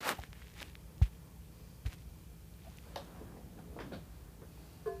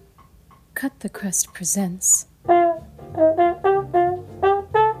Cut the Crust presents The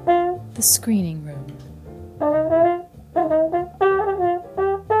Screening Room.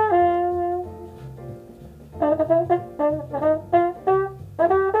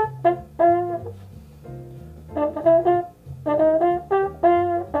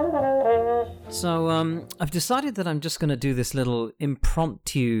 So, I've decided that I'm just going to do this little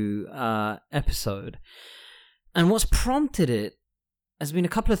impromptu episode. And what's prompted it has been a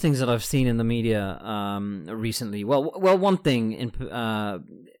couple of things that I've seen in the media recently. Well, one thing in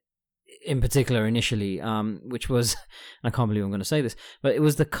particular initially, which was, I can't believe I'm going to say this, but it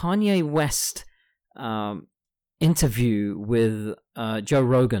was the Kanye West interview with Joe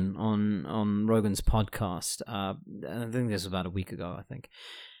Rogan on Rogan's podcast. I think this was about a week ago, I think.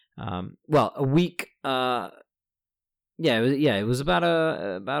 A week. It was about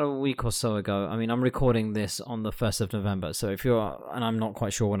a week or so ago. I mean, I'm recording this on the 1st of November, so and I'm not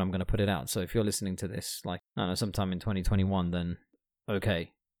quite sure when I'm going to put it out. So if you're listening to this, like, I don't know, sometime in 2021, then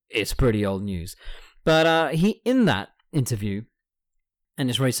okay, it's pretty old news. But he, in that interview, and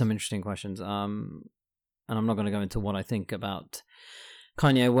it's raised some interesting questions. And I'm not going to go into what I think about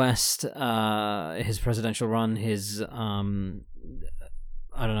Kanye West, his presidential run, his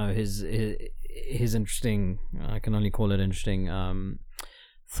I don't know, his interesting, I can only call it interesting,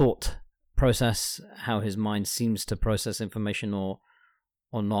 thought process, how his mind seems to process information or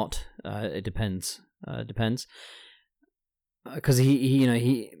not. It depends. Because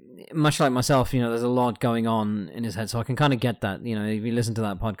he, much like myself, there's a lot going on in his head, so I can kind of get that. If you listen to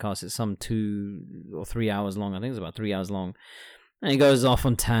that podcast, it's some 2 or 3 hours long. I think it's about 3 hours long. And he goes off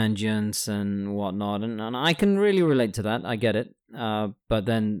on tangents and whatnot, and I can really relate to that. I get it. But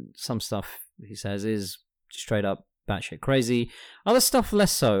then some stuff he says is straight up batshit crazy. Other stuff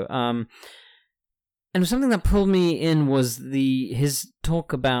less so. And something that pulled me in was his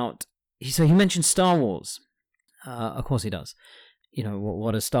talk about. So he mentioned Star Wars. Of course he does.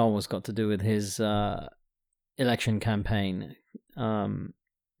 What has Star Wars got to do with his election campaign? In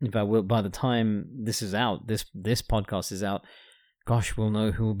fact, by the time this is out, this podcast is out, gosh, we'll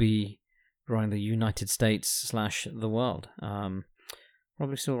know who will be running the United States / the world.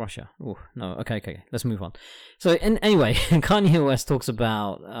 Probably still Russia. Oh, no. Okay. Let's move on. So, anyway, Kanye West talks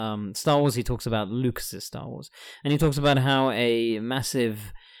about Star Wars. He talks about Lucas's Star Wars. And he talks about how a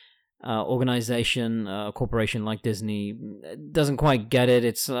massive organization, corporation like Disney doesn't quite get it.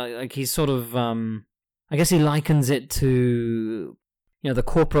 It's like he's sort of, I guess he likens it to, the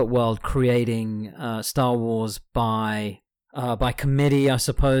corporate world creating Star Wars by committee, I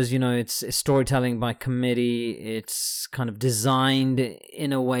suppose. It's storytelling by committee. It's kind of designed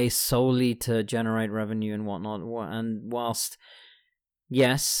in a way solely to generate revenue and whatnot. And whilst,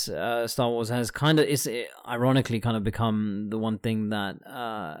 yes, Star Wars has it's ironically kind of become the one thing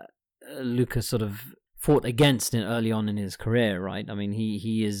that Lucas sort of fought against early on in his career, right? I mean,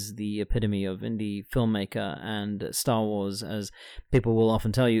 he is the epitome of indie filmmaker, and Star Wars, as people will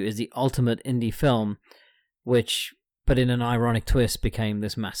often tell you, is the ultimate indie film, which, but in an ironic twist, became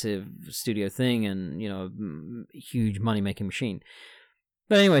this massive studio thing and, huge money-making machine.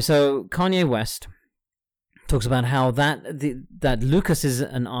 But anyway, so Kanye West talks about how that Lucas is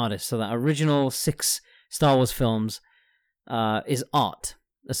an artist, so that original 6 Star Wars films is art,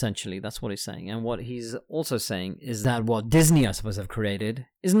 essentially. That's what he's saying. And what he's also saying is that what Disney, I suppose, have created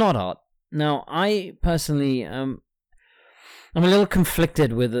is not art. Now, I personally I'm a little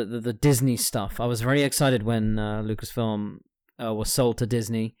conflicted with the Disney stuff. I was very excited when Lucasfilm was sold to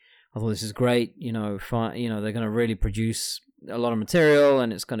Disney. I thought, this is great. They're going to really produce a lot of material,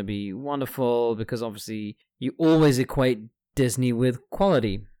 and it's going to be wonderful, because obviously you always equate Disney with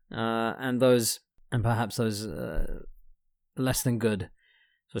quality, and perhaps those less than good,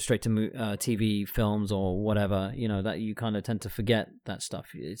 so straight to TV films or whatever, that you kind of tend to forget that stuff.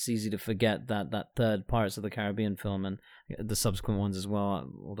 It's easy to forget that third Pirates of the Caribbean film and the subsequent ones as well,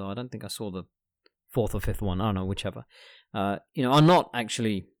 although I don't think I saw the 4th or 5th one. I don't know, whichever. Are not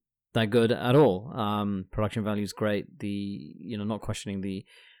actually that good at all. Production value is great. Not questioning the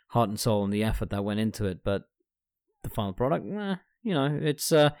heart and soul and the effort that went into it, but the final product,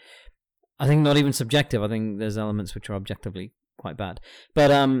 it's, I think, not even subjective. I think there's elements which are objectively quite bad, but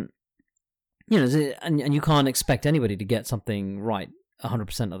and you can't expect anybody to get something right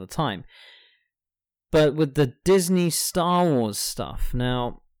 100% of the time. But with the Disney Star Wars stuff,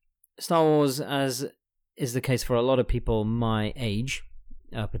 now Star Wars, as is the case for a lot of people my age,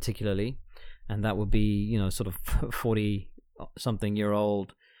 particularly, and that would be sort of 40-something year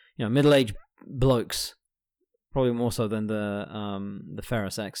old, middle-aged blokes, probably more so than the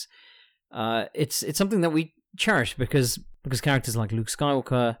Ferris X. It's something that we cherish because characters like Luke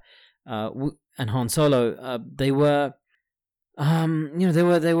Skywalker, and Han Solo, they were,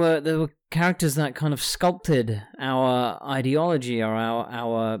 they were characters that kind of sculpted our ideology or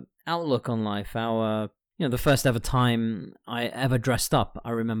our outlook on life. The first ever time I ever dressed up,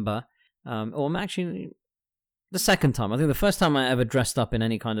 I remember, or actually the second time. I think the first time I ever dressed up in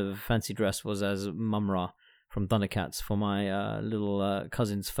any kind of fancy dress was as Mumra from Thundercats for my little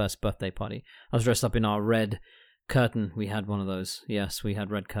cousin's first birthday party. I was dressed up in our red curtain. We had one of those. Yes, we had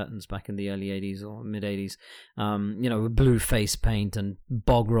red curtains back in the early 80s or mid 80s. With blue face paint and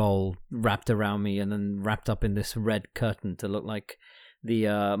bog roll wrapped around me and then wrapped up in this red curtain to look like the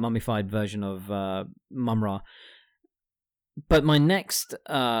mummified version of Mumra. But my next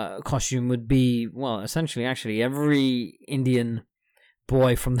costume would be, well, essentially, actually, every Indian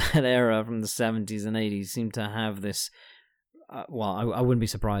boy from that era, from the 70s and 80s, seemed to have this. I wouldn't be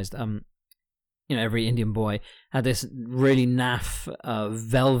surprised. Every Indian boy had this really naff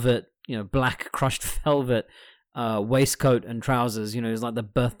velvet, black crushed velvet waistcoat and trousers. It was like the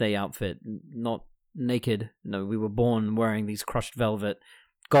birthday outfit, not naked. No, we were born wearing these crushed velvet,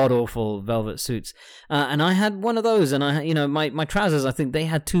 god-awful velvet suits, and I had one of those, and my trousers, I think they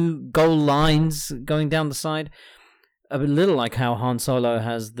had two gold lines going down the side, a little like how Han Solo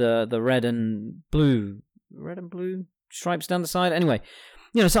has the red and blue stripes down the side. Anyway,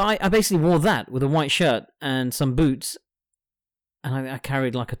 so I basically wore that with a white shirt and some boots, and I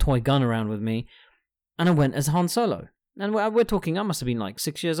carried like a toy gun around with me, and I went as Han Solo. And we're talking, I must have been like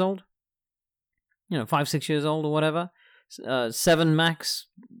 6 years old, 5, 6 years old or whatever. 7 max.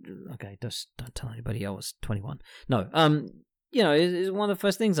 Okay, just don't tell anybody I was 21. No, it's one of the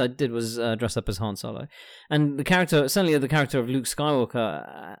first things I did was dress up as Han Solo, and certainly the character of Luke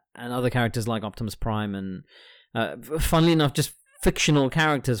Skywalker and other characters like Optimus Prime, and funnily enough, just fictional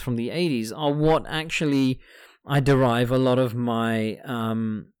characters from the 80s are what actually I derive a lot of my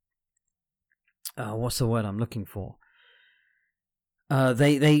what's the word I'm looking for?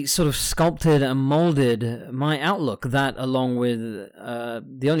 They sort of sculpted and molded my outlook. That, along with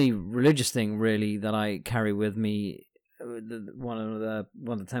the only religious thing really that I carry with me, one of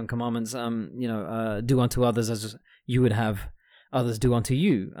the 10 Commandments, do unto others as you would have others do unto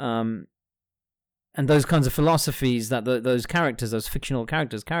you. And those kinds of philosophies that those fictional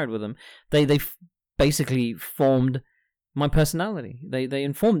characters carried with them, they basically formed my personality. They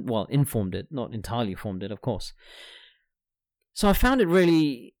informed it, not entirely formed it, of course. So I found it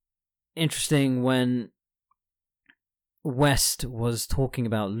really interesting when West was talking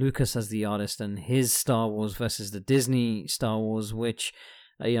about Lucas as the artist and his Star Wars versus the Disney Star Wars, which,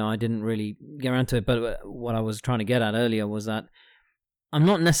 I didn't really get around to it. But what I was trying to get at earlier was that I'm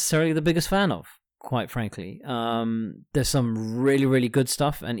not necessarily the biggest fan of, quite frankly. There's some really, really good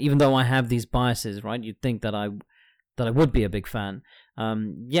stuff. And even though I have these biases, right, you'd think that I would be a big fan.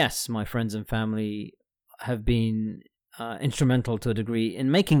 Yes, my friends and family have been instrumental to a degree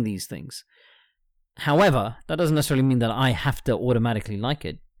in making these things. However, that doesn't necessarily mean that I have to automatically like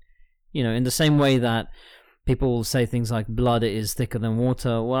it. In the same way that people will say things like blood is thicker than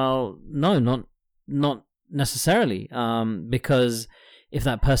water. Well, no, not necessarily. Because if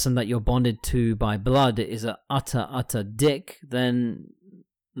that person that you're bonded to by blood is an utter dick, then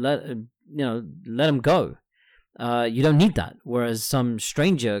let him go. You don't need that. Whereas some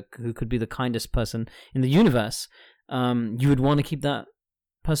stranger who could be the kindest person in the universe, you would want to keep that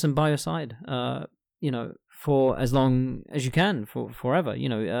person by your side, for as long as you can, for forever.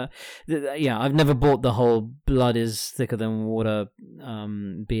 I've never bought the whole blood is thicker than water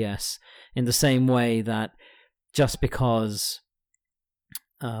BS, in the same way that just because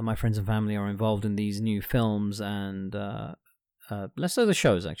my friends and family are involved in these new films and less so the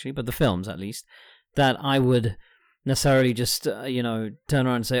shows actually, but the films at least, that I would necessarily just turn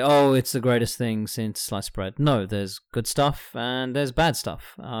around and say, oh, it's the greatest thing since sliced bread. No, there's good stuff and there's bad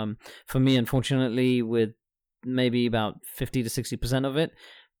stuff. For me, unfortunately, with maybe about 50 to 60% of it,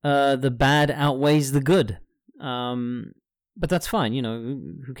 the bad outweighs the good. But that's fine,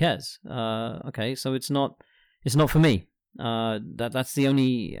 who cares? Okay, so it's not for me. That's the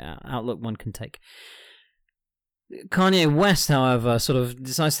only outlook one can take. Kanye West, however, sort of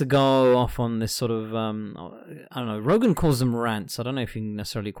decides to go off on this sort of, I don't know, Rogan calls them rants. I don't know if you can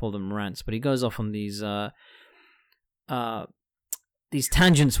necessarily call them rants, but he goes off on these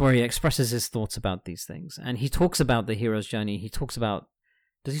tangents where he expresses his thoughts about these things. And he talks about the hero's journey. Does he talk about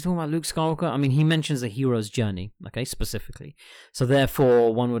Luke Skywalker? I mean, he mentions the hero's journey, okay, specifically. So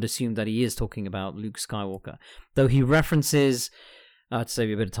therefore, one would assume that he is talking about Luke Skywalker. Though he references, to save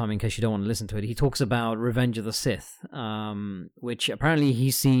you a bit of time in case you don't want to listen to it, he talks about Revenge of the Sith, which apparently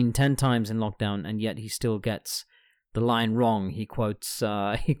he's seen 10 times in lockdown, and yet he still gets the line wrong. He quotes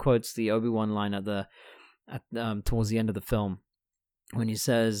the Obi-Wan line towards the end of the film when he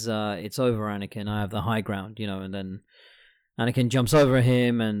says, "It's over, Anakin. I have the high ground," and then Anakin jumps over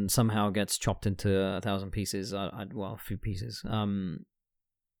him and somehow gets chopped into 1,000 pieces. A few pieces. I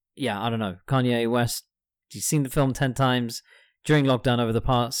don't know. Kanye West, he's seen the film 10 times during lockdown over the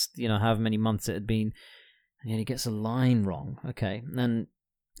past, however many months it had been, and he gets a line wrong. Okay, and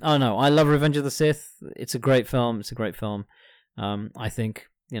I don't know. I love Revenge of the Sith. It's a great film. I think,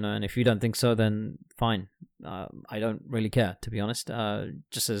 and if you don't think so, then fine. I don't really care, to be honest.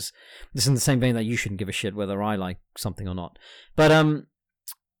 Just as this is in the same vein that you shouldn't give a shit whether I like something or not. But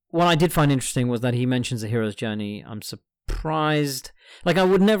what I did find interesting was that he mentions the hero's journey. I'm surprised. Like, I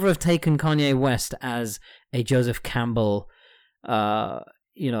would never have taken Kanye West as a Joseph Campbell, somebody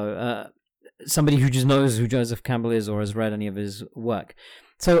who just knows who Joseph Campbell is or has read any of his work.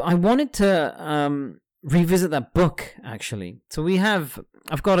 So I wanted to revisit that book, actually. So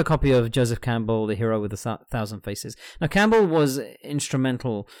I've got a copy of Joseph Campbell, The Hero with 1,000 Faces. Now, Campbell was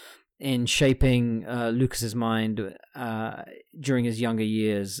instrumental in shaping Lucas's mind during his younger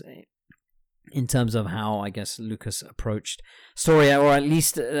years in terms of how, I guess, Lucas approached story, or at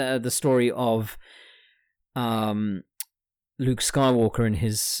least the story of Luke Skywalker in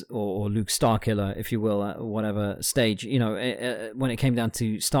his, or Luke Starkiller, if you will, at whatever stage, when it came down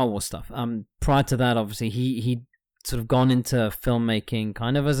to Star Wars stuff. Prior to that, obviously, he'd sort of gone into filmmaking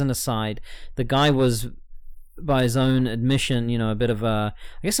kind of as an aside. The guy was, by his own admission, a bit of a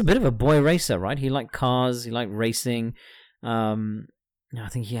boy racer, right? He liked cars, he liked racing. I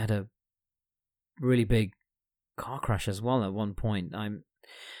think he had a really big car crash as well at one point. I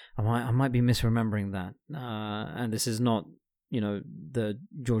might be misremembering that. And this is not, the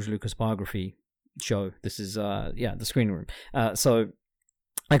George Lucas biography show. This is the Screening Room. So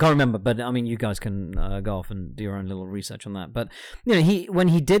I can't remember, but I mean, you guys can go off and do your own little research on that. But when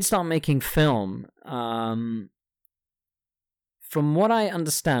he did start making film, from what I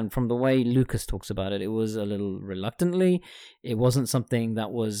understand, from the way Lucas talks about it, it was a little reluctantly. It wasn't something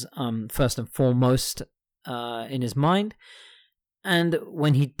that was first and foremost in his mind. And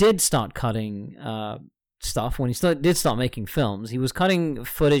when he did start cutting stuff, when he did start making films, he was cutting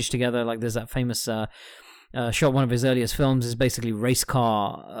footage together. Like, there's that famous shot, one of his earliest films is basically race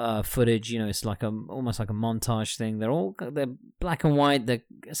car footage. It's like almost like a montage thing. They're black and white. They're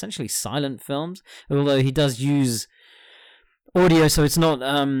essentially silent films, although he does use audio, so it's not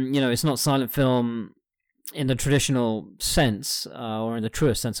it's not silent film in the traditional sense, or in the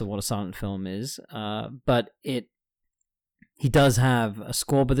truest sense of what a silent film is, but he does have a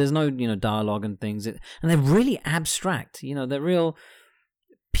score, but there's no dialogue and things, and they're really abstract. They're real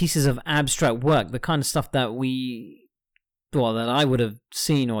pieces of abstract work, the kind of stuff that that I would have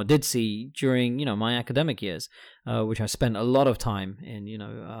seen or did see during my academic years, which I spent a lot of time in.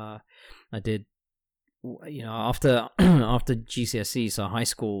 I did after GCSE, so high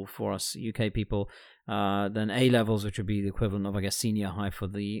school for us UK people, then A levels, which would be the equivalent of, I guess, senior high for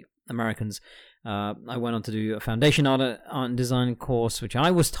the Americans. I went on to do a foundation art and design course, which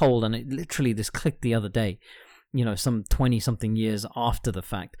I was told, and this clicked the other day, some 20-something years after the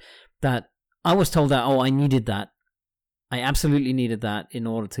fact, that I was told that, I needed that. I absolutely needed that in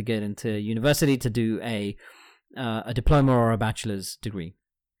order to get into university to do a diploma or a bachelor's degree.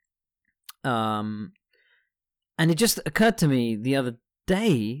 And it just occurred to me the other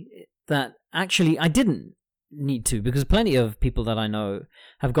day that actually I didn't need to, because plenty of people that I know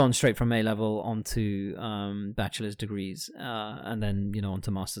have gone straight from A level onto bachelor's degrees, and then onto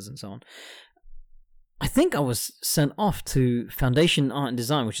masters and so on. I think I was sent off to foundation art and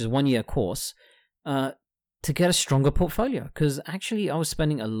design, which is a 1-year course, to get a stronger portfolio, because actually I was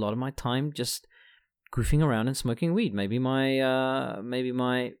spending a lot of my time just goofing around and smoking weed. Maybe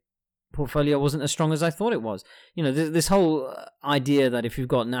my portfolio wasn't as strong as I thought it was. This whole idea that if you've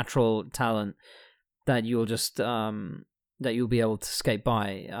got natural talent, that you'll just that you'll be able to skate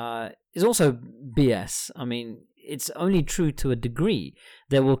by is also BS. I mean, it's only true to a degree.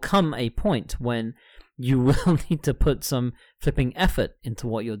 There will come a point when you will need to put some flipping effort into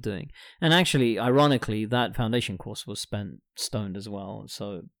what you're doing. And actually, ironically, that foundation course was spent stoned as well.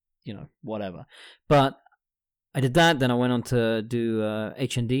 So, whatever. But I did that. Then I went on to do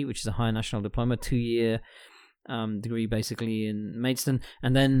HND, which is a Higher National Diploma, 2-year degree basically in Maidstone.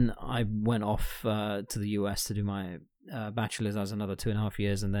 And then I went off to the US to do my bachelor's. That was another 2.5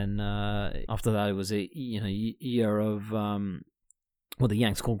 years. And then after that, it was a year of what the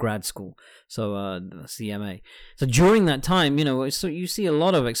Yanks call grad school. So that's the MA. So during that time, so you see a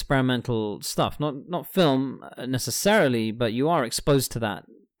lot of experimental stuff, not film necessarily, but you are exposed to that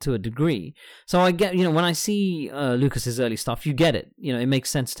to a degree. So I get, when I see Lucas's early stuff, you get it. It makes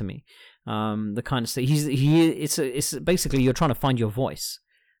sense to me. The kind of stuff it's basically you're trying to find your voice,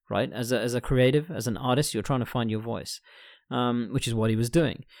 right? As a creative, as an artist, you're trying to find your voice, which is what he was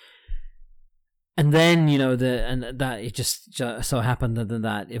doing. And then that it just so happened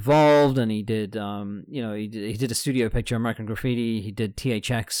that evolved, and he did he did a studio picture, American Graffiti. He did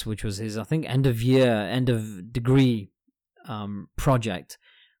THX, which was his, I think, end of degree project,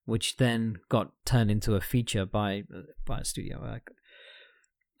 which then got turned into a feature by a studio. I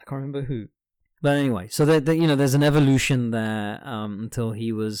can't remember who, but anyway. So there's an evolution there until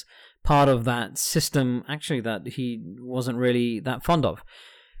he was part of that system, actually, that he wasn't really that fond of.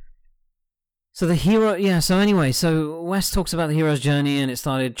 So the hero, so West talks about the hero's journey, and it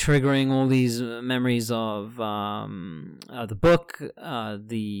started triggering all these memories of the book,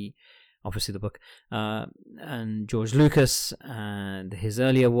 obviously the book, and George Lucas and his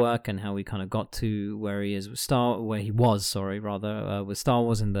earlier work, and how he kind of got to where he is with Star Wars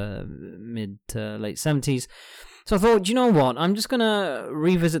in the mid to late 70s. So I thought, you know what, I'm just gonna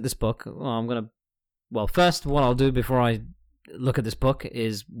revisit this book. First, what I'll do before I look at this book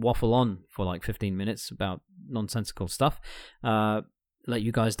is waffle on for like 15 minutes about nonsensical stuff, let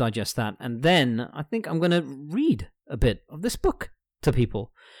you guys digest that, and then I think I'm going to read a bit of this book to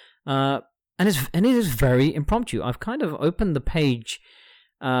people, and it is very impromptu. I've kind of opened the page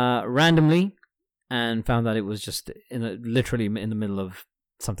randomly and found that it was just literally in the middle of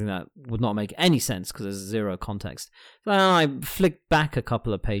something that would not make any sense because there's zero context. So I flicked back a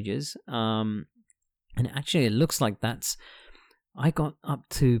couple of pages, and actually it looks like I got up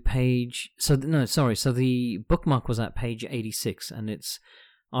to so the bookmark was at page 86, and it's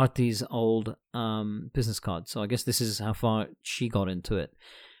Artie's old business card. So I guess this is how far she got into it.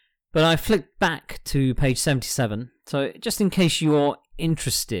 But I flicked back to page 77. So just in case you're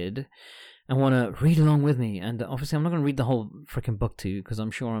interested and want to read along with me, and obviously I'm not going to read the whole freaking book to you because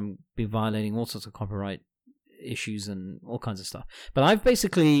I'm sure I'm be violating all sorts of copyright issues and all kinds of stuff. But I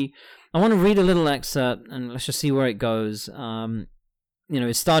want to read a little excerpt, and let's just see where it goes.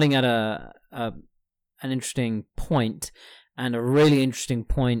 It's starting at an interesting point, and a really interesting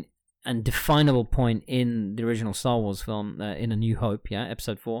point and definable point in the original Star Wars film, in A New Hope,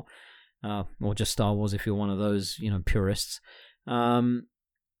 Episode 4, or just Star Wars if you're one of those, purists. I'm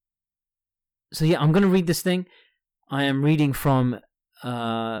going to read this thing. I am reading from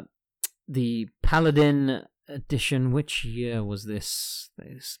the Paladin edition. Which year was this?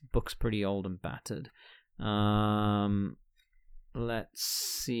 This book's pretty old and battered. Let's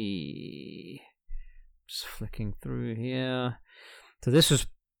see. Just flicking through here. So this was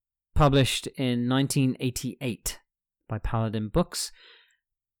published in 1988 by Paladin Books.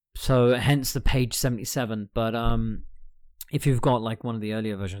 So hence the page 77. But if you've got like one of the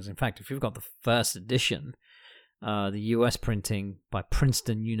earlier versions, in fact, if you've got the first edition, the US printing by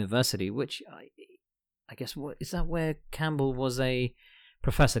Princeton University, which I guess, is that where Campbell was a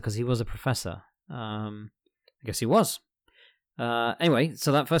professor? Because he was a professor. I guess he was. Anyway,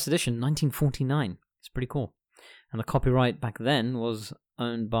 so that first edition, 1949. It's pretty cool. And the copyright back then was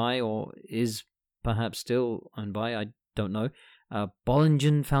owned by, or is perhaps still owned by, I don't know,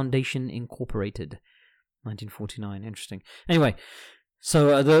 Bollingen Foundation Incorporated. 1949. Interesting. Anyway,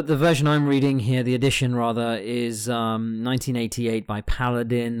 so the version I'm reading here, the edition rather, is 1988 by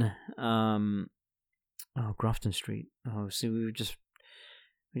Paladin. Grafton Street. See, we just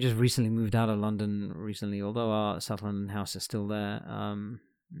recently moved out of London recently, although our South London house is still there.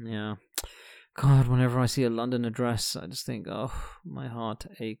 Yeah. God, whenever I see a London address, I just think, oh, my heart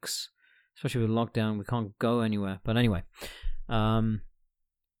aches. Especially with lockdown, we can't go anywhere. But anyway, and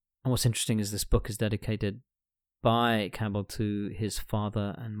what's interesting is this book is dedicated by Campbell to his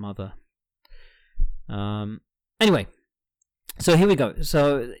father and mother. Anyway, so here we go.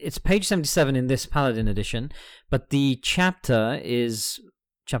 So it's page 77 in this Paladin edition, but the chapter is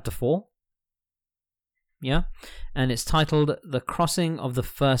chapter 4. Yeah, and it's titled The Crossing of the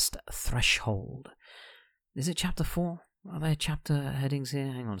First Threshold. Is it chapter 4? Are there chapter headings here?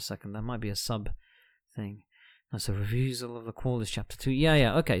 Hang on a second, there might be a sub thing. No, so Refusal of the Call is chapter 2.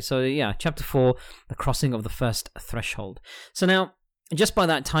 Yeah, okay, so yeah, chapter 4, The Crossing of the First Threshold. So now, just by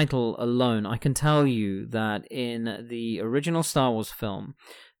that title alone, I can tell you that in the original Star Wars film,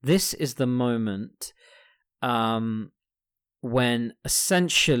 this is the moment when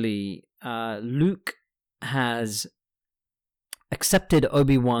essentially Luke has accepted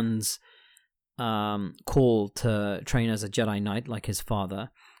Obi-Wan's call to train as a Jedi Knight like his father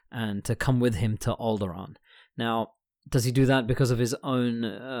and to come with him to Alderaan. Now, Does he do that because of his own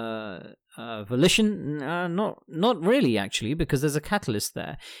volition? Not really, actually, because there's a catalyst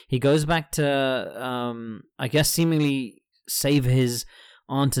there. He goes back to, I guess, seemingly save his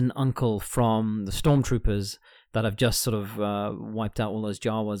aunt and uncle from the stormtroopers that have just sort of wiped out all those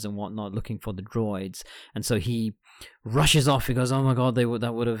Jawas and whatnot, looking for the droids. And so he rushes off. He goes, "Oh my God, that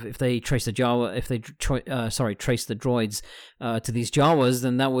would have, if they trace the Jawa, if they trace the droids to these Jawas,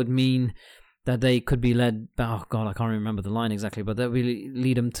 then that would mean that they could be led." Oh God, I can't remember the line exactly, but that will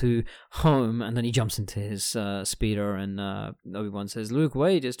lead him to home. And then he jumps into his speeder, and Obi-Wan says, "Luke,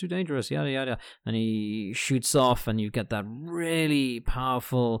 wait, it's too dangerous." Yada yada, and he shoots off, and you get that really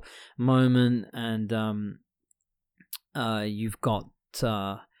powerful moment, and you've got.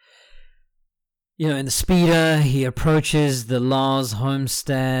 In the speeder, he approaches the Lars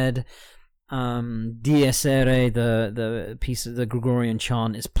homestead. Dies Irae, the piece of the Gregorian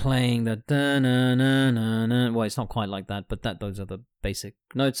chant is playing. The da na na na na. Well, it's not quite like that, but those are the basic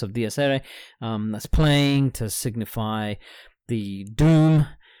notes of Dies Irae. That's playing to signify the doom.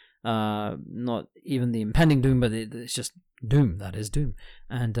 Not even the impending doom, but it's just doom. That is doom.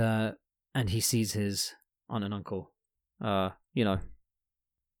 And he sees his aunt and uncle,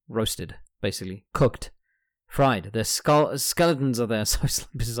 roasted, basically cooked, fried. Their skeletons are there. So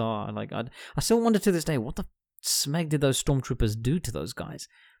bizarre. Like I still wonder to this day, what the smeg did those stormtroopers do to those guys?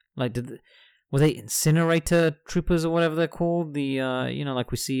 Like, were they incinerator troopers or whatever they're called? The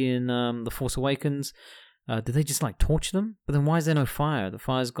like we see in the Force Awakens. Did they just like torch them? But then why is there no fire? The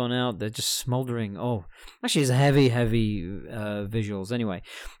fire's gone out. They're just smoldering. Oh, actually, it's heavy visuals. Anyway,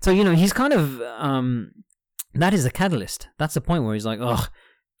 so he's kind of that is a catalyst. That's the point where he's like, oh,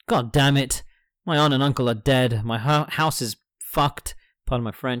 God damn it. My aunt and uncle are dead. My house is fucked. Pardon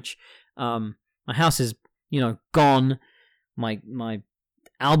my French. My house is, gone. My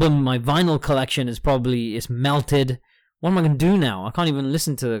album, my vinyl collection is melted. What am I going to do now? I can't even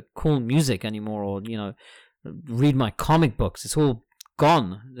listen to cool music anymore, or read my comic books. It's all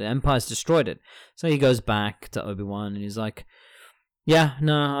gone. The Empire's destroyed it. So he goes back to Obi-Wan and he's like, "Yeah,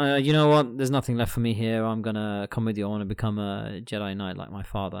 no, you know what? There's nothing left for me here. I'm gonna come with you. I want to become a Jedi Knight like my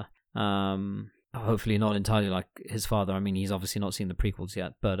father." Hopefully not entirely like his father. I mean, he's obviously not seen the prequels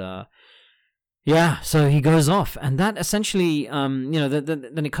yet, but yeah. So he goes off, and that essentially,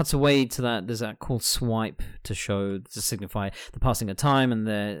 then it cuts away to that. There's that cool swipe to signify the passing of time, and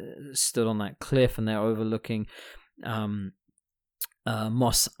they're stood on that cliff, and they're overlooking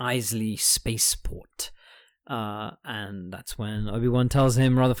Mos Eisley spaceport. And that's when Obi-Wan tells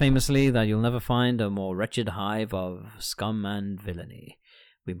him rather famously that you'll never find a more wretched hive of scum and villainy.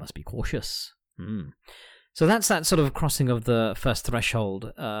 We must be cautious. So that's that sort of crossing of the first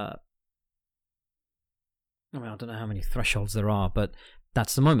threshold. I don't know how many thresholds there are, but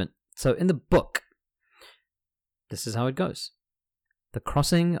that's the moment. So in the book, this is how it goes. The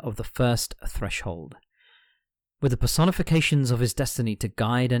crossing of the first threshold. With the personifications of his destiny to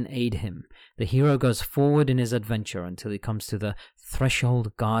guide and aid him, the hero goes forward in his adventure until he comes to the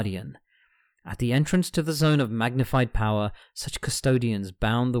Threshold Guardian. At the entrance to the zone of magnified power, such custodians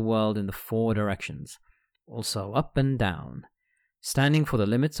bound the world in the 4 directions, also up and down, standing for the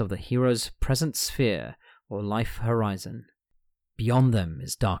limits of the hero's present sphere or life horizon. Beyond them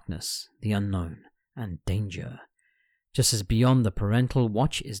is darkness, the unknown, and danger. Just as beyond the parental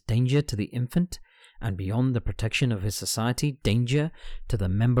watch is danger to the infant, and beyond the protection of his society, danger to the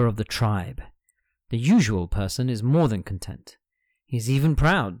member of the tribe. The usual person is more than content. He is even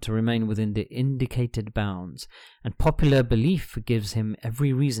proud to remain within the indicated bounds, and popular belief gives him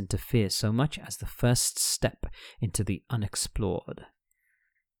every reason to fear so much as the first step into the unexplored.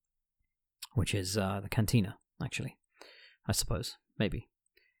 Which is the cantina, actually. I suppose. Maybe.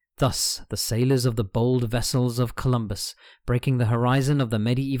 Thus, the sailors of the bold vessels of Columbus, breaking the horizon of the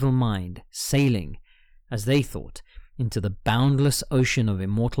medieval mind, sailing, as they thought, into the boundless ocean of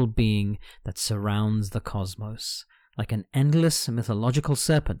immortal being that surrounds the cosmos, like an endless mythological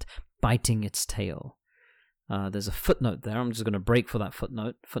serpent biting its tail. There's a footnote there. I'm just going to break for that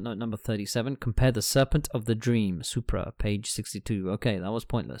footnote. Footnote number 37. Compare the Serpent of the Dream, Supra, page 62. Okay, that was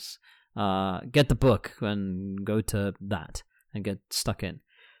pointless. Get the book and go to that and get stuck in.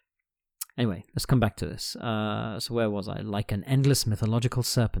 Anyway, let's come back to this. So where was I? Like an endless mythological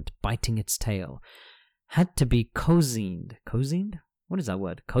serpent biting its tail. Had to be cozened. Cozened? What is that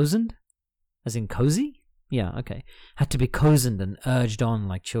word? Cozened? As in cozy? Yeah, okay. Had to be cozened and urged on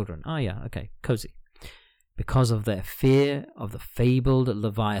like children. Ah, yeah, okay. Cozy. Because of their fear of the fabled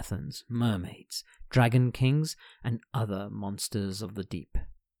leviathans, mermaids, dragon kings, and other monsters of the deep.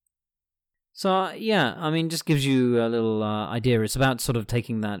 So, yeah, I mean, just gives you a little idea. It's about sort of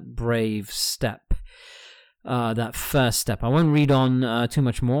taking that brave step that first step. I won't read on too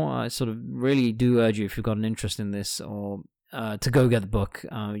much more. I sort of really do urge you, if you've got an interest in this, or to go get the book.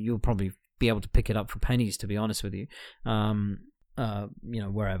 You'll probably be able to pick it up for pennies, to be honest with you.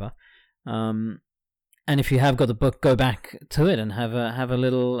 Wherever. And if you have got the book, go back to it and have a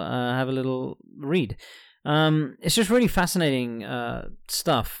little read. It's just really fascinating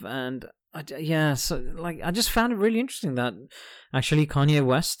stuff, and I just found it really interesting that actually Kanye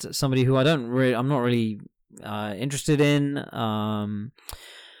West, somebody who I'm not really interested in. I'm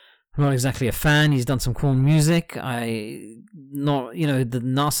not exactly a fan. He's done some cool music. The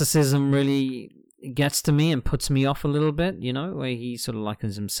narcissism really gets to me and puts me off a little bit, where he sort of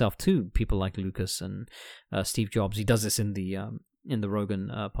likens himself to people like Lucas and Steve Jobs. He does this in the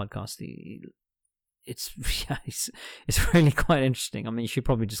Rogan podcast. It's really quite interesting. I mean, you should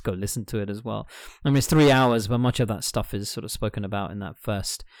probably just go listen to it as well. I mean, it's 3 hours, but much of that stuff is sort of spoken about in that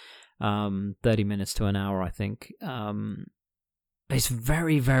first 30 minutes to an hour, I think. It's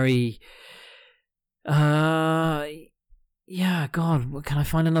very, very... God, can I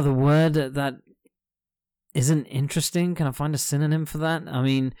find another word that isn't interesting? Can I find a synonym for that? I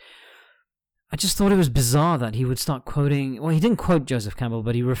mean, I just thought it was bizarre that he would start quoting... Well, he didn't quote Joseph Campbell,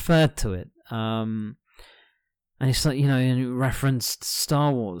 but he referred to it. And it's like, and it referenced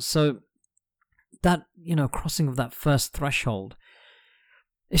Star Wars. So that, crossing of that first threshold,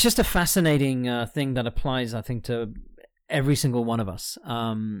 it's just a fascinating thing that applies, I think, to every single one of us.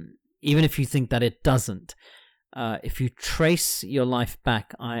 Even if you think that it doesn't. If you trace your life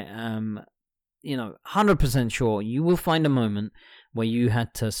back, I am, 100% sure you will find a moment where you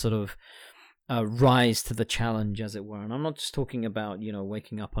had to sort of rise to the challenge, as it were. And I'm not just talking about,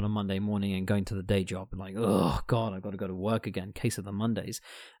 waking up on a Monday morning and going to the day job and like, oh God, I've got to go to work again. Case of the Mondays.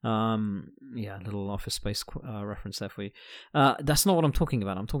 Little Office Space reference there for you. That's not what I'm talking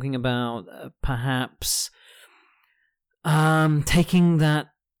about. I'm talking about perhaps taking that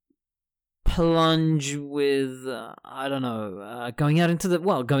plunge with going out into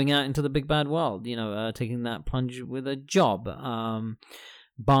the big bad world, taking that plunge with a job,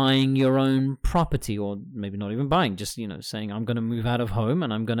 buying your own property, or maybe not even buying, just saying I'm going to move out of home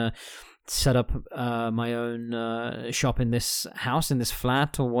and I'm going to set up my own shop in this house, in this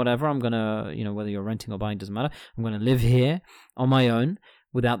flat, or whatever. I'm going to, whether you're renting or buying, doesn't matter. I'm going to live here on my own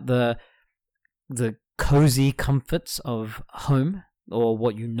without the cozy comforts of home, or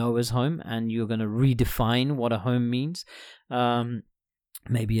what you know as home, and you're going to redefine what a home means.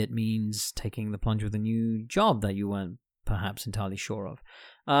 Maybe it means taking the plunge with a new job that you weren't perhaps entirely sure of.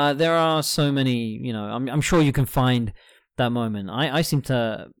 There are so many, I'm sure you can find that moment. I think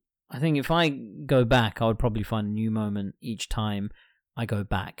if I go back, I would probably find a new moment each time I go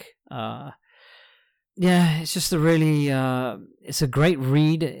back. It's just it's a great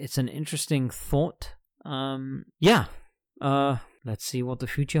read. It's an interesting thought. Let's see what the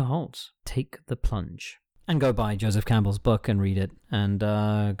future holds. Take the plunge. And go buy Joseph Campbell's book and read it. And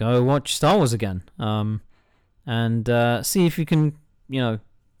go watch Star Wars again. And see if you can,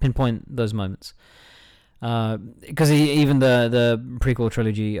 pinpoint those moments. Because even the prequel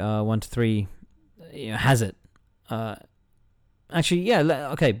trilogy, 1 to 3, has it. Okay,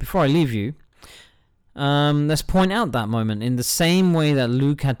 before I leave you, let's point out that moment. In the same way that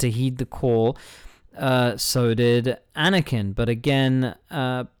Luke had to heed the call, so did Anakin, but again,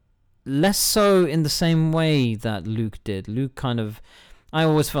 less so in the same way that Luke did. Luke I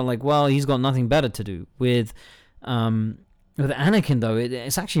always felt like, well, he's got nothing better to do. With Anakin, though,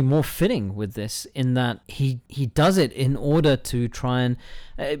 it's actually more fitting with this, in that he does it in order to try and,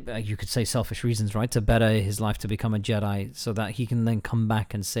 you could say selfish reasons, right, to better his life, to become a Jedi, so that he can then come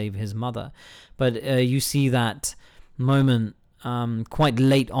back and save his mother. But you see that moment quite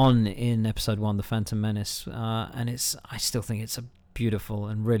late on in Episode 1, The Phantom Menace, and I still think it's a beautiful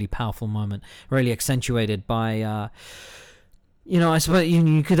and really powerful moment, really accentuated by... I suppose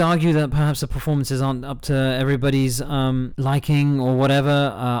you could argue that perhaps the performances aren't up to everybody's liking or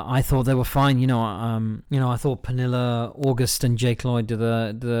whatever. I thought they were fine. I thought Penilla August and Jake Lloyd did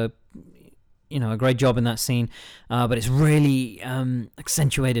a great job in that scene. But it's really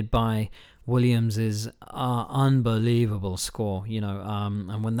accentuated by Williams's unbelievable score.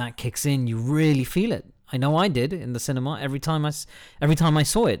 And when that kicks in, you really feel it. I know I did in the cinema every time I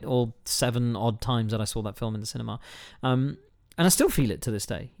saw it, all 7 odd times that I saw that film in the cinema. And I still feel it to this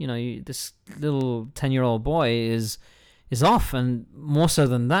day. This little 10-year-old boy is off, and more so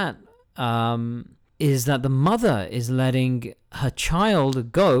than that, is that the mother is letting her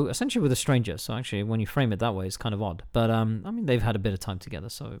child go, essentially with a stranger. So actually, when you frame it that way, it's kind of odd. But they've had a bit of time together,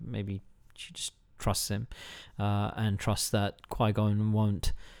 so maybe she just trusts him, and trusts that Qui-Gon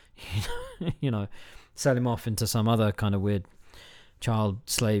won't, sell him off into some other kind of weird child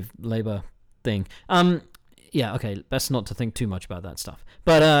slave labor thing. Yeah, okay, best not to think too much about that stuff.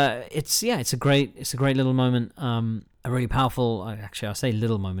 But it's a great little moment. A really powerful. Actually, I say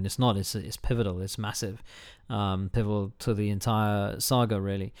little moment. It's not. It's pivotal. It's massive. Pivotal to the entire saga,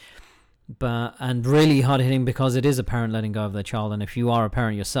 really. And really hard hitting because it is a parent letting go of their child. And if you are a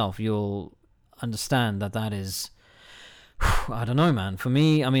parent yourself, you'll understand that is. I don't know, man. For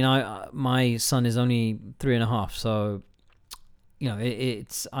me, I mean, my son is only 3.5, so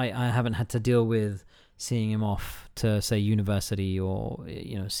it's I haven't had to deal with seeing him off to, say, university, or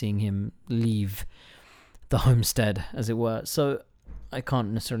seeing him leave the homestead, as it were. So I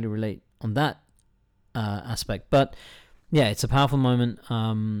can't necessarily relate on that aspect. But yeah, it's a powerful moment.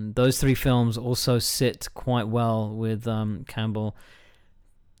 Those three films also sit quite well with Campbell.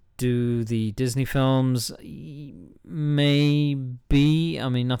 Do the Disney films? Maybe. I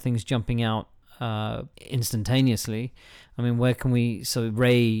mean, nothing's jumping out instantaneously. I mean, where can we... So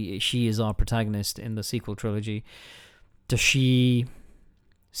Rey, she is our protagonist in the sequel trilogy. Does she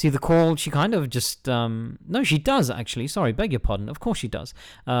see the call? She kind of just... no, she does, actually. Sorry, beg your pardon. Of course she does.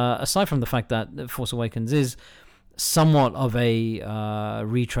 Aside from the fact that Force Awakens is somewhat of a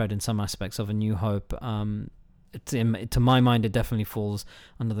retread in some aspects of A New Hope. To my mind, it definitely falls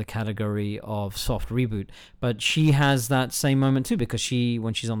under the category of soft reboot. But she has that same moment too, because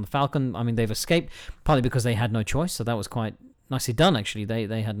when she's on the Falcon, I mean, they've escaped, partly because they had no choice, so that was quite nicely done, actually.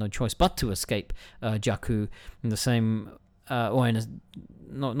 They had no choice but to escape Jakku in the same, or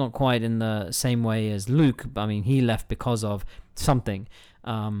not quite in the same way as Luke. I mean, he left because of something.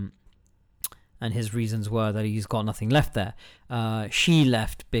 And his reasons were that he's got nothing left there. She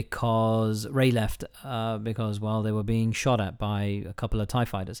left because... Rey left because, well, they were being shot at by a couple of TIE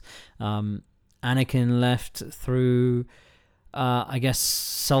fighters. Anakin left through, I guess,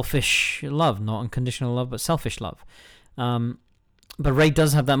 selfish love. Not unconditional love, but selfish love. But Rey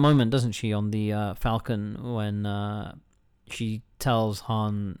does have that moment, doesn't she, on the Falcon, when she tells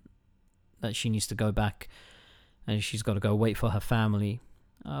Han that she needs to go back and she's got to go wait for her family.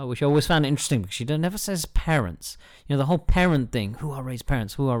 Which I always found interesting, because she never says parents. The whole parent thing. Who are Rey's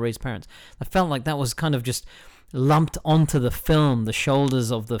parents? Who are Rey's parents? I felt like that was kind of just lumped onto the film, the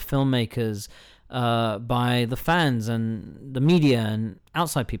shoulders of the filmmakers, by the fans and the media and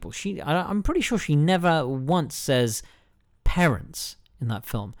outside people. I'm pretty sure she never once says parents in that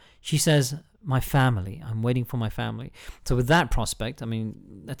film. She says, my family. I'm waiting for my family. So with that prospect, I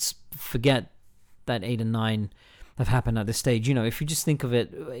mean, let's forget that 8 and 9 have happened at this stage. If you just think of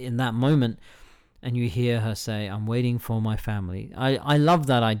it in that moment and you hear her say, I'm waiting for my family. I love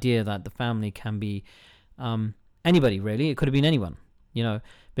that idea that the family can be anybody, really. It could have been anyone,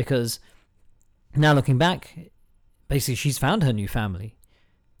 because now looking back, basically she's found her new family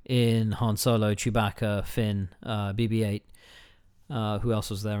in Han Solo, Chewbacca, Finn, BB-8. Who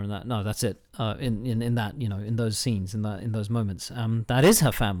else was there in that? No, that's it. In that, in those scenes, in those moments, that is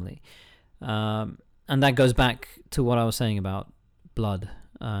her family. And that goes back to what I was saying about blood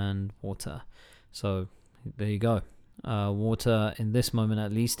and water. So there you go. Water, in this moment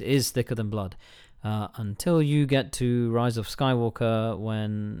at least, is thicker than blood. Until you get to Rise of Skywalker,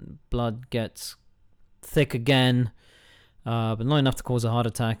 when blood gets thick again, but not enough to cause a heart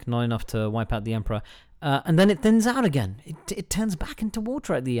attack, not enough to wipe out the Emperor. And then it thins out again. It turns back into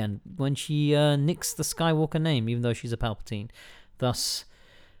water at the end, when she nicks the Skywalker name, even though she's a Palpatine. Thus,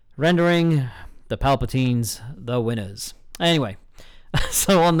 rendering the Palpatines the winners. Anyway,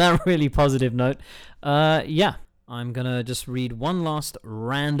 so on that really positive note, I'm gonna just read one last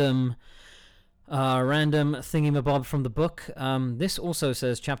random thingamabob from the book. This also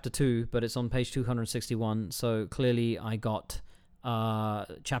says chapter 2, but it's on page 261, so clearly I got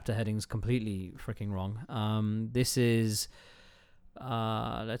chapter headings completely freaking wrong. This is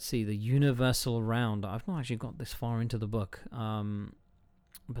let's see, the Universal Round. I've not actually got this far into the book, but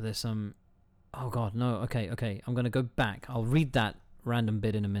there's some... Oh god, no, okay, I'm going to go back. I'll read that random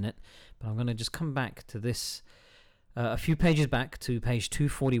bit in a minute, but I'm going to just come back to this, a few pages back to page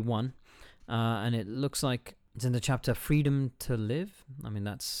 241, and it looks like it's in the chapter Freedom to Live. I mean,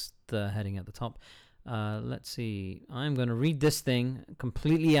 that's the heading at the top. Let's see, I'm going to read this thing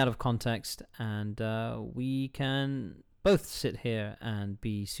completely out of context, and we can both sit here and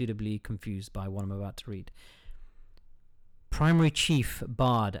be suitably confused by what I'm about to read. Primary chief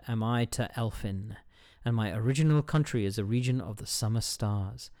bard am I to Elfin, and my original country is a region of the summer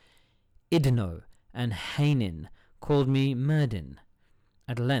stars. Idno and Hainin called me Merdin.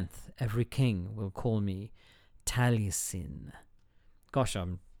 At length every king will call me Taliesin. Gosh,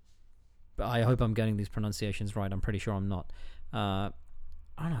 I hope I'm getting these pronunciations right. I'm pretty sure I'm not. I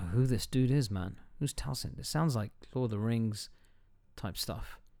don't know who this dude is, man. Who's Taliesin? It sounds like Lord of the Rings type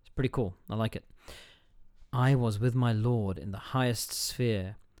stuff. It's pretty cool. I like it. I was with my Lord in the highest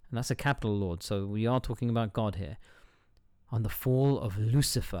sphere, and that's a capital Lord, so we are talking about God here, on the fall of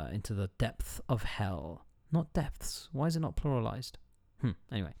Lucifer into the depth of hell. Not depths. Why is it not pluralized?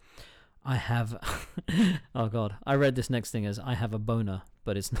 Anyway, I have... oh God, I read this next thing as I have a boner,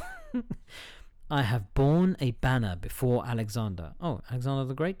 but it's not... I have borne a banner before Alexander. Oh, Alexander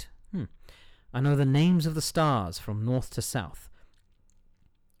the Great? I know the names of the stars from north to south.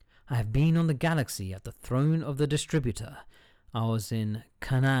 I have been on the galaxy at the throne of the distributor. I was in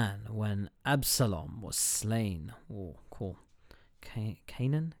Canaan when Absalom was slain. Oh, cool.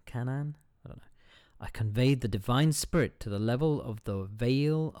 Canaan? I don't know. I conveyed the divine spirit to the level of the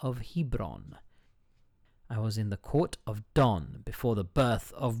Vale of Hebron. I was in the court of Don before the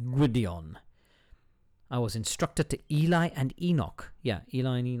birth of Gideon. I was instructed to Eli and Enoch. Yeah,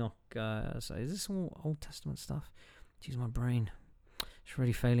 Eli and Enoch. So is this all Old Testament stuff? Jeez, my brain. It's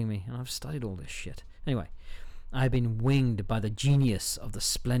really failing me, and I've studied all this shit. Anyway, I have been winged by the genius of the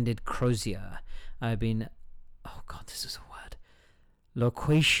splendid Crozier. I have been... Oh God, this is a word.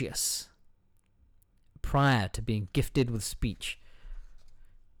 Loquacious. Prior to being gifted with speech.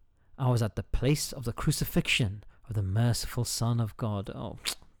 I was at the place of the crucifixion of the merciful Son of God. Oh,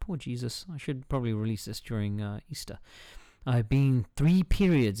 poor Jesus. I should probably release this during Easter. I have been 3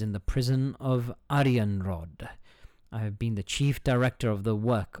 periods in the prison of Arianrod. I have been the chief director of the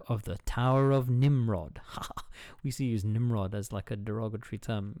work of the Tower of Nimrod. We used to use Nimrod as like a derogatory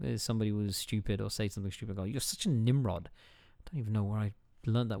term. If somebody who's stupid or say something stupid, go, you're such a Nimrod. I don't even know where I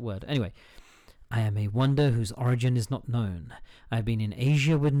learned that word. Anyway, I am a wonder whose origin is not known. I have been in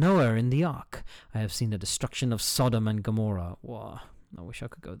Asia with Noah in the ark. I have seen the destruction of Sodom and Gomorrah. Wow, I wish I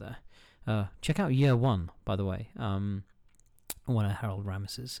could go there. Check out Year One, by the way. One of Harold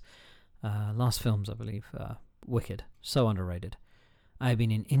Ramis's last films, I believe. Wicked. So underrated. I have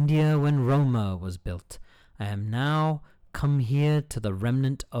been in India when Roma was built. I am now come here to the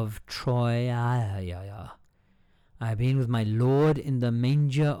remnant of Troy. I have been with my Lord in the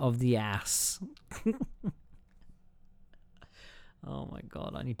manger of the ass. Oh my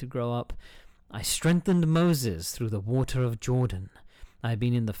God, I need to grow up. I strengthened Moses through the water of Jordan. I have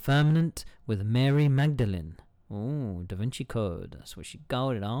been in the firmament with Mary Magdalene. Oh, Da Vinci Code. That's where she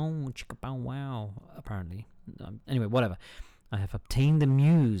got it on. Chicka bow wow. Apparently. Anyway, whatever. I have obtained the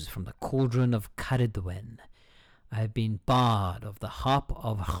muse from the cauldron of Caridwen. I have been bard of the harp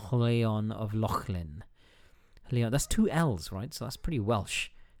of Chleon of Lochlin. Chleon, that's 2 L's, right? So that's pretty Welsh.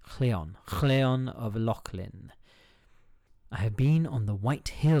 Chleon of Lochlin. I have been on the White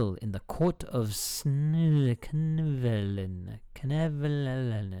Hill in the court of Cynvelyn. I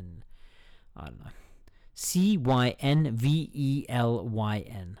don't know. Cynvelyn.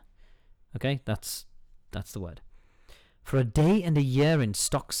 Okay, that's the word. For a day and a year in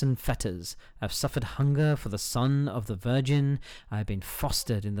stocks and fetters, I have suffered hunger for the son of the Virgin. I have been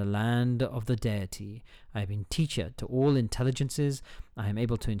fostered in the land of the deity. I have been teacher to all intelligences. I am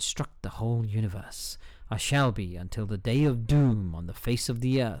able to instruct the whole universe. I shall be until the day of doom on the face of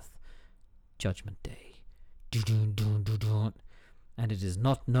the earth. Judgment Day. And it is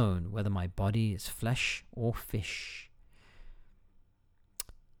not known whether my body is flesh or fish.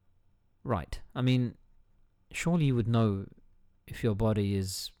 Right. I mean, surely you would know if your body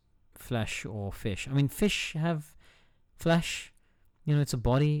is flesh or fish. I mean, fish have flesh. You know, it's a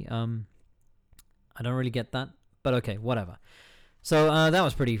body. I don't really get that. But okay, whatever. So that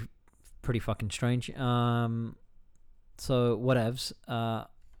was pretty fucking strange. So whatevs.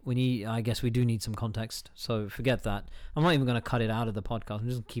 I guess we do need some context. So forget that. I'm not even going to cut it out of the podcast. I'm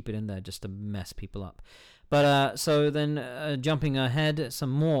just going to keep it in there just to mess people up. But so then jumping ahead, some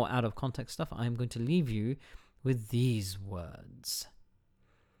more out of context stuff. I'm going to leave you with these words.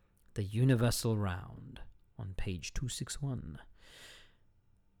 The Universal Round on page 261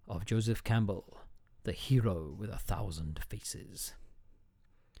 of Joseph Campbell, the hero with 1,000 faces.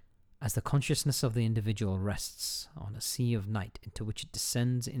 As the consciousness of the individual rests on a sea of night into which it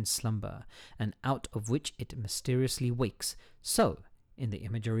descends in slumber, and out of which it mysteriously wakes, so, in the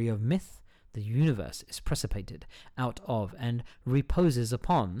imagery of myth, the universe is precipitated out of and reposes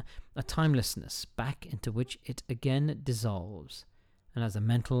upon a timelessness back into which it again dissolves. And as the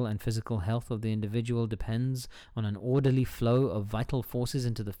mental and physical health of the individual depends on an orderly flow of vital forces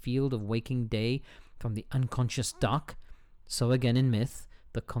into the field of waking day from the unconscious dark, so again in myth,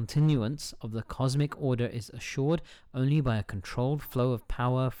 the continuance of the cosmic order is assured only by a controlled flow of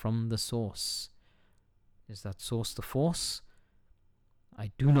power from the source. Is that source the force?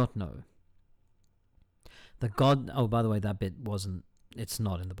 I do not know. The God... Oh, by the way, that bit wasn't... It's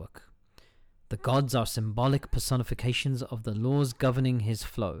not in the book. The gods are symbolic personifications of the laws governing his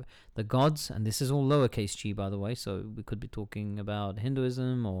flow. The gods, and this is all lowercase g by the way, so we could be talking about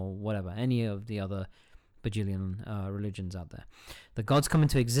Hinduism or whatever, any of the other bajillion religions out there. The gods come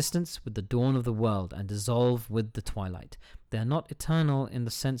into existence with the dawn of the world and dissolve with the twilight. They are not eternal in the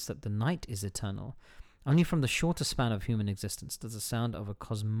sense that the night is eternal. Only from the shorter span of human existence does the sound of a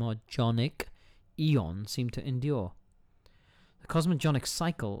cosmogonic eon seem to endure. The cosmogonic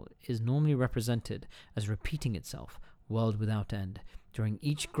cycle is normally represented as repeating itself, world without end. During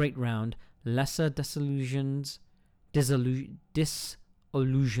each great round, lesser disillusions, oh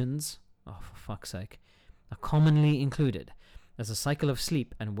for fuck's sake, are commonly included, as the cycle of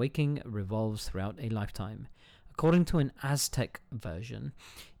sleep and waking revolves throughout a lifetime. According to an Aztec version,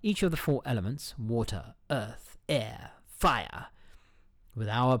 each of the 4 elements, water, earth, air, fire, with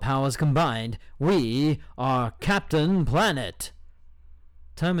our powers combined, we are Captain Planet,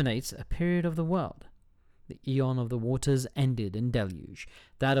 terminates a period of the world. The eon of the waters ended in deluge,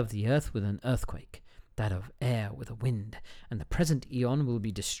 that of the earth with an earthquake, that of air with a wind, and the present eon will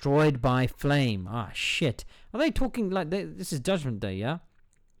be destroyed by flame. Ah, shit. Are they talking like this is Judgment Day, yeah?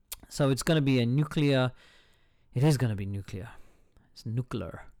 So it's going to be a nuclear... It is going to be nuclear. It's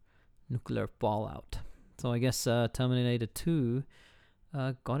nuclear fallout. So I guess Terminator 2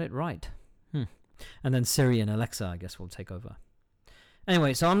 got it right. And then Siri and Alexa, I guess, will take over.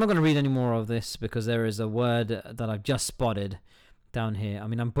 Anyway, so I'm not going to read any more of this because there is a word that I've just spotted down here. I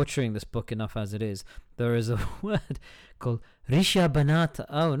mean, I'm butchering this book enough as it is. There is a word called Rishabhanata.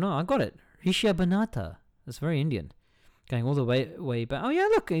 Oh, no, I got it. Rishabhanata. That's very Indian. Going all the way back. Oh, yeah,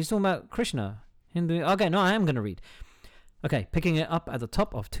 look, he's talking about Krishna. Hindu. Okay, no, I am going to read. Okay, picking it up at the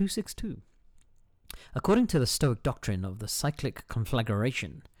top of 262. According to the Stoic doctrine of the cyclic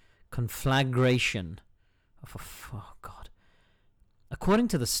conflagration. Oh, God. According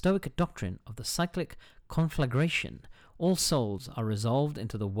to the Stoic doctrine of the cyclic conflagration, all souls are resolved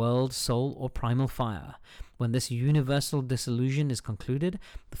into the world, soul, or primal fire. When this universal dissolution is concluded,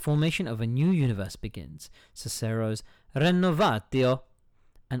 the formation of a new universe begins. Cicero's Renovatio,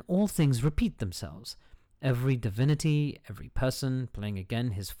 and all things repeat themselves. Every divinity, every person playing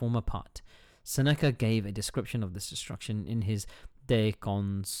again his former part. Seneca gave a description of this destruction in his De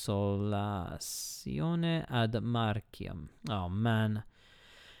Consolatione ad Marciam. Oh man,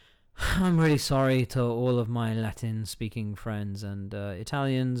 I'm really sorry to all of my Latin-speaking friends and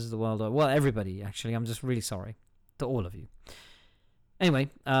Italians, the world, well, everybody actually. I'm just really sorry to all of you. Anyway,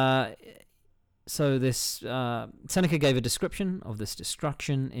 so this Seneca gave a description of this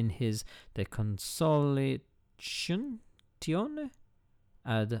destruction in his De Consolatione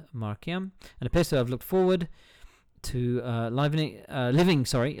ad Marciam, and appears to have looked forward to living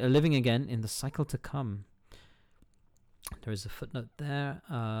again in the cycle to come. There is a footnote there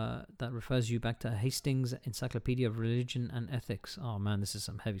that refers you back to Hastings' Encyclopedia of Religion and Ethics. Oh man, this is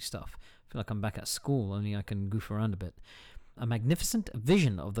some heavy stuff. I feel like I'm back at school, only I can goof around a bit. A magnificent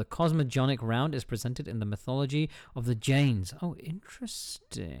vision of the cosmogonic round is presented in the mythology of the Jains. Oh,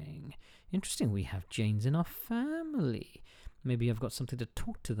 interesting. Interesting, we have Jains in our family. Maybe I've got something to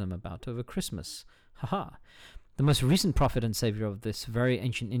talk to them about over Christmas. Haha. The most recent prophet and savior of this very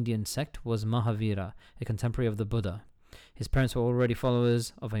ancient Indian sect was Mahavira, a contemporary of the Buddha. His parents were already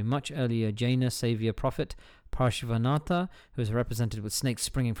followers of a much earlier Jaina savior prophet, Parshvanatha, who is represented with snakes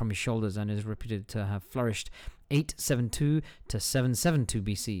springing from his shoulders and is reputed to have flourished 872 to 772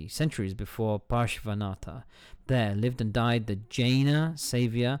 BC, centuries before Parshvanatha. There lived and died the Jaina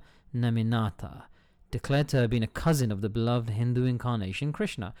savior Naminatha, declared to have been a cousin of the beloved Hindu incarnation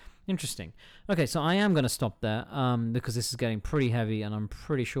Krishna. Interesting. Okay, so I am going to stop there because this is getting pretty heavy and I'm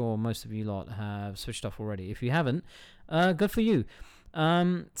pretty sure most of you lot have switched off already. If you haven't, good for you.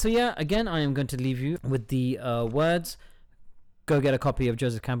 So yeah, again, I am going to leave you with the words. Go get a copy of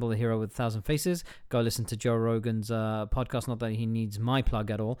Joseph Campbell, The Hero with 1,000 Faces. Go listen to Joe Rogan's podcast. Not that he needs my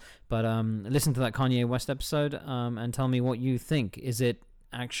plug at all, but listen to that Kanye West episode and tell me what you think. Is it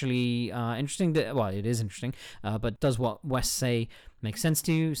actually interesting? Well, it is interesting, but does what West say make sense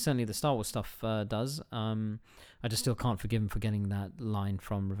to you? Certainly the Star Wars stuff does. I just still can't forgive him for getting that line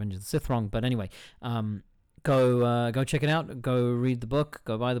from Revenge of the Sith wrong. But anyway, go check it out. Go read the book.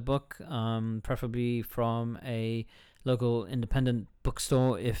 Go buy the book, preferably from a local independent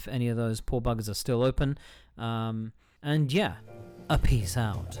bookstore if any of those poor buggers are still open. And yeah, a peace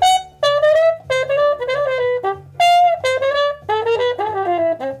out.